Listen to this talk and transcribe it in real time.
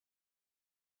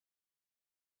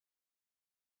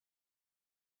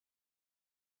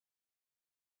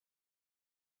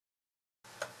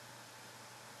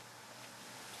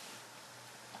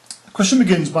question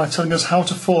begins by telling us how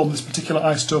to form this particular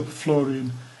isotope of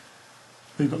fluorine.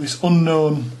 We've got this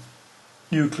unknown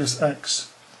nucleus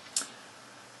X.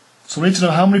 So we need to know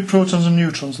how many protons and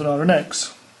neutrons there are in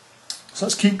X. So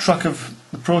let's keep track of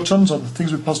the protons, or the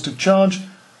things with positive charge.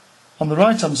 On the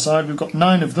right hand side we've got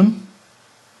 9 of them.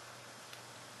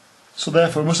 So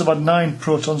therefore we must have had 9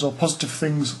 protons or positive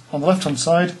things on the left hand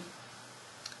side.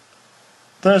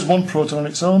 There's 1 proton on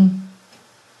its own,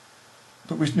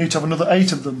 but we need to have another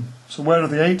 8 of them. So where are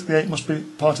the 8? The 8 must be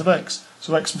part of X.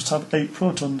 So X must have 8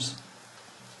 protons.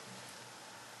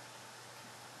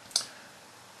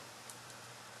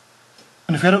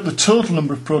 And if we add up the total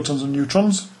number of protons and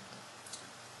neutrons,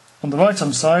 on the right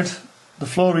hand side the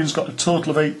fluorine's got a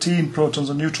total of 18 protons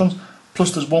and neutrons,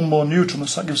 plus there's 1 more neutron,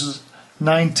 so that gives us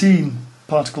 19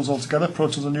 particles altogether,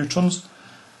 protons and neutrons.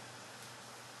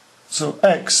 So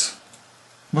X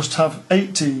must have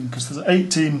 18, because there's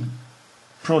 18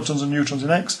 protons and neutrons in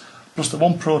X, plus the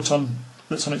 1 proton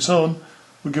that's on its own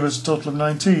will give us a total of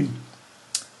 19.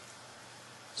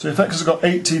 So if X has got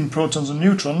 18 protons and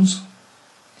neutrons,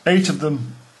 8 of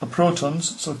them are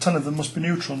protons, so 10 of them must be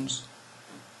neutrons.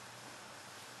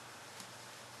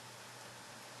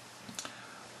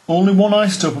 Only one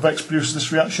isotope of X produces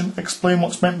this reaction. Explain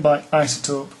what's meant by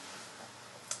isotope.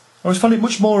 I always find it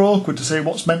much more awkward to say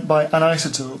what's meant by an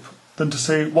isotope than to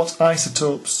say what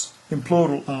isotopes in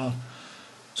plural are.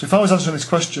 So if I was answering this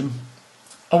question,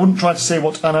 I wouldn't try to say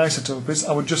what an isotope is,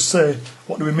 I would just say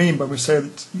what do we mean when we say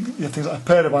that you have things like a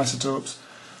pair of isotopes.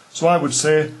 So I would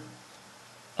say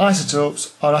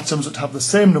isotopes are atoms that have the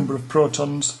same number of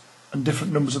protons and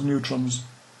different numbers of neutrons.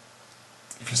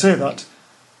 If you say that,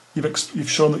 you've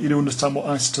shown that you do understand what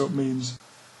isotope means.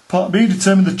 Part B,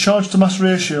 determine the charge to mass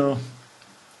ratio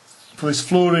for this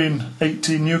fluorine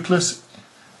 18 nucleus,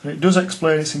 and it does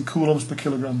explain it's in coulombs per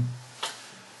kilogram.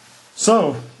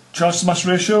 So, charge to mass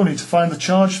ratio, we need to find the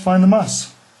charge, find the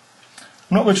mass.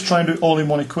 I'm not going to try and do it all in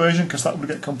one equation because that would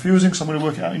get confusing, so I'm going to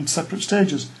work it out in separate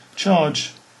stages.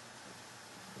 Charge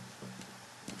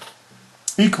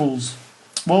equals,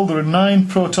 well, there are 9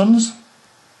 protons,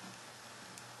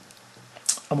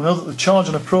 and we know that the charge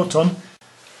on a proton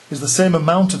is the same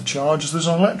amount of charge as there's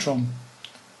on an electron.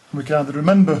 And we can either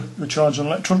remember the charge on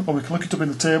an electron, or we can look it up in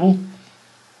the table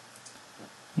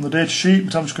on the data sheet,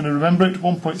 but I'm just going to remember it.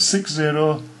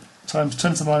 1.60 times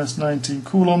 10 to the minus 19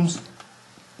 coulombs,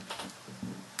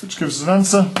 which gives us an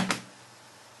answer.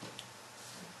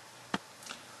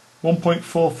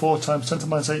 1.44 times 10 to the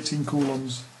minus 18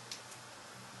 coulombs.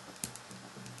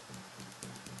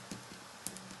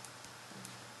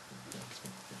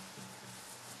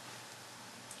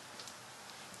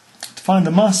 To find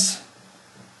the mass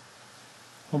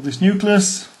of this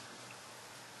nucleus,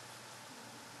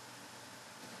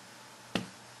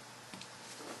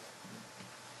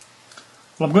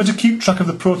 well, I'm going to keep track of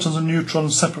the protons and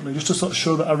neutrons separately, just to sort of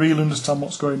show that I really understand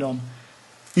what's going on,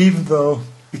 even though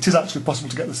it is actually possible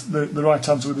to get the right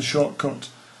answer with a shortcut.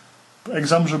 But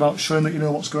exams are about showing that you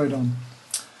know what's going on.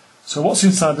 So what's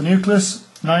inside the nucleus?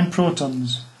 9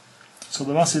 protons. So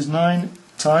the mass is 9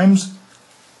 times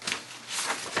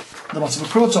the mass of a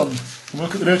proton. We'll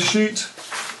look at the data sheet.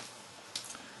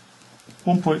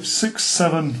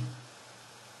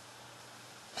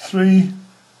 1.673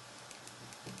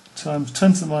 times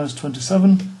 10 to the minus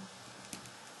 27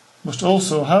 must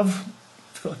also have,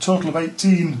 if you've got a total of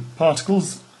 18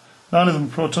 particles, 9 of them are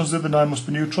protons, the other 9 must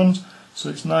be neutrons, so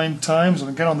it's 9 times, and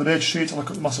again on the data sheet I'll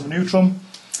look at the mass of a neutron.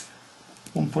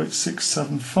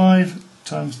 1.675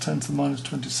 times 10 to the minus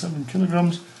 27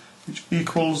 kilograms, which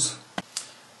equals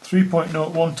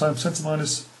 3.01 times 10 to the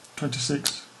minus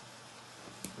 26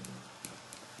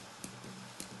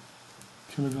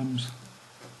 kilograms.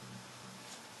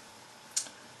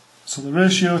 So the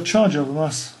ratio charge over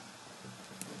mass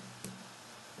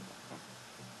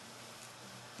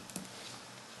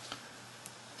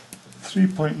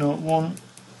 (3.01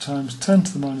 times 10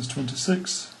 to the minus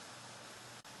 26).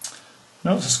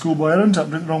 Now it's a schoolboy error, I've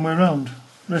done it the wrong way around.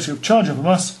 Ratio of charge over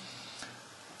mass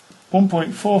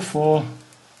 1.44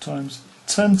 times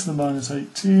 10 to the minus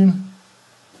 18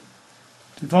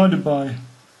 divided by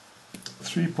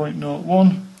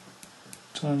 3.01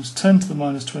 times 10 to the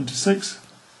minus 26,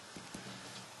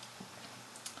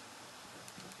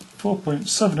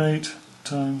 4.78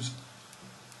 times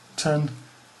 10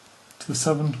 to the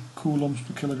 7 coulombs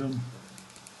per kilogram.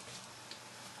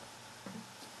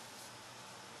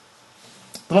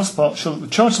 The last part shows that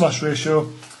the charge to mass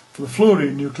ratio for the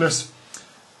fluorine nucleus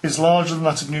is larger than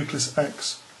that of nucleus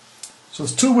X. So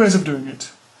there's 2 ways of doing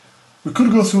it. We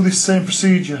could go through this same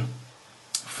procedure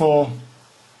for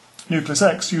nucleus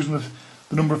X using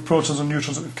the number of protons and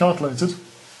neutrons that we've calculated,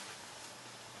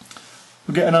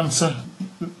 we get an answer.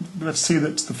 We have to see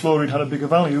that the fluorine had a bigger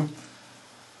value.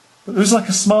 But there is like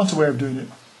a smarter way of doing it.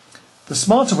 The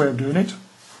smarter way of doing it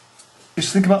is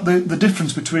to think about the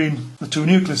difference between the two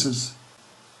nucleuses.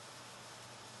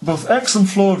 Both X and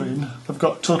fluorine have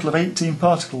got a total of 18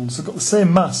 particles. They've got the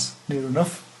same mass, near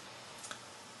enough.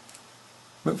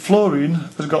 But fluorine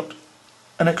has got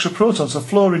an extra proton, so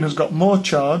fluorine has got more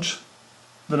charge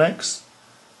than X,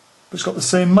 but it's got the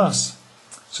same mass.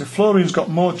 So if fluorine's got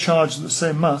more charge than the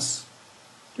same mass,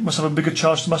 it must have a bigger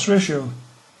charge to mass ratio.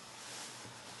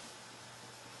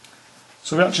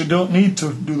 So we actually don't need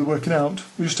to do the working out,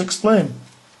 we just explain.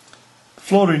 The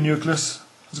fluorine nucleus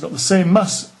has got the same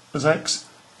mass as X,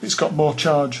 it's got more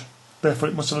charge, therefore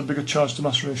it must have a bigger charge to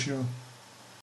mass ratio.